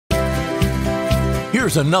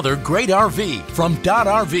Here's another great RV from Dodd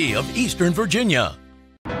RV of Eastern Virginia.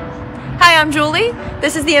 Hi, I'm Julie.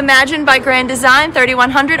 This is the Imagine by Grand Design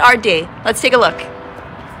 3100RD. Let's take a look.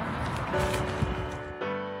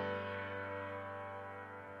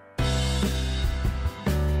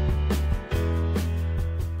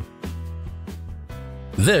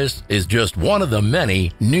 This is just one of the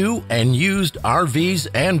many new and used RVs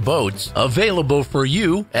and boats available for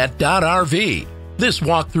you at Dodd RV. This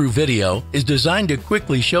walkthrough video is designed to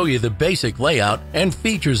quickly show you the basic layout and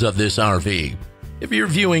features of this RV. If you're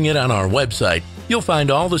viewing it on our website, you'll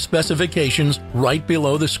find all the specifications right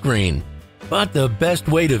below the screen. But the best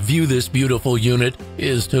way to view this beautiful unit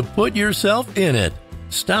is to put yourself in it.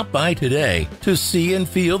 Stop by today to see and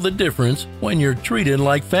feel the difference when you're treated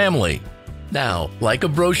like family. Now, like a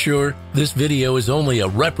brochure, this video is only a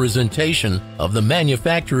representation of the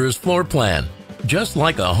manufacturer's floor plan. Just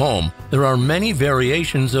like a home, there are many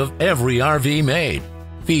variations of every RV made.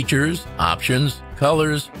 Features, options,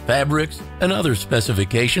 colors, fabrics, and other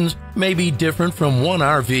specifications may be different from one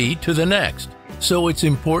RV to the next. So it's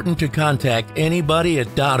important to contact anybody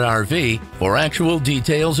at Dodd RV for actual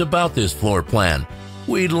details about this floor plan.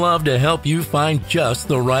 We'd love to help you find just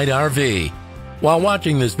the right RV. While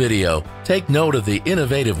watching this video, take note of the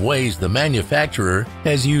innovative ways the manufacturer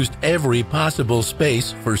has used every possible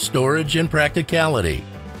space for storage and practicality.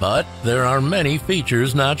 But there are many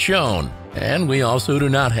features not shown, and we also do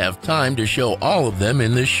not have time to show all of them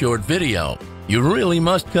in this short video. You really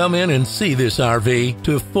must come in and see this RV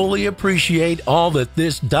to fully appreciate all that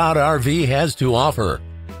this Dodd RV has to offer.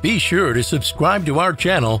 Be sure to subscribe to our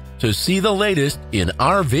channel to see the latest in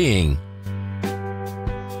RVing.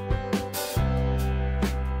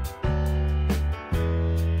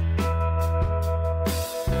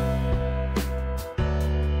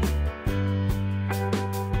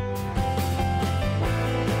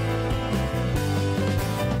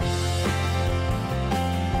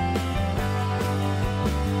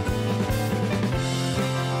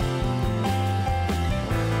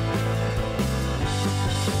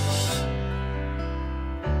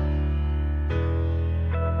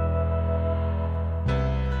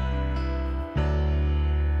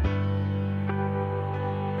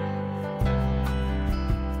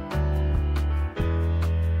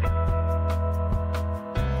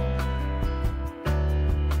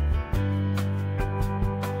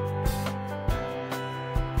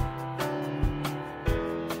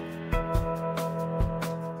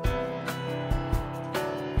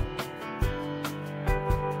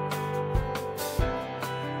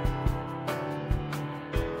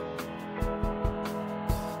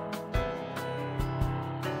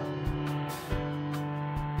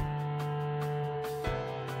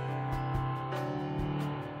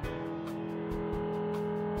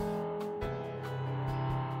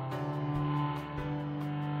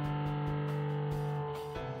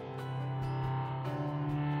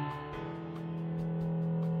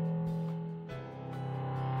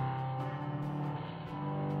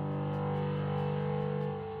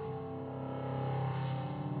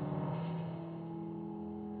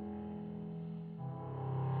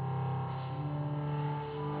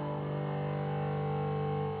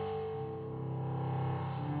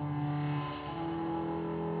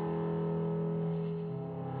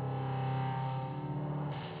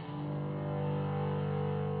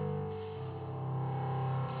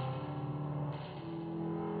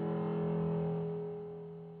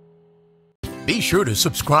 Be sure to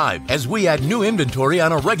subscribe as we add new inventory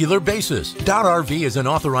on a regular basis. Dodd RV is an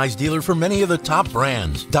authorized dealer for many of the top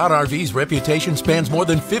brands. Dodd RV's reputation spans more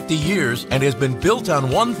than 50 years and has been built on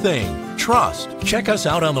one thing: trust. Check us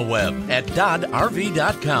out on the web at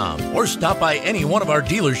doddrv.com or stop by any one of our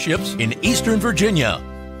dealerships in Eastern Virginia.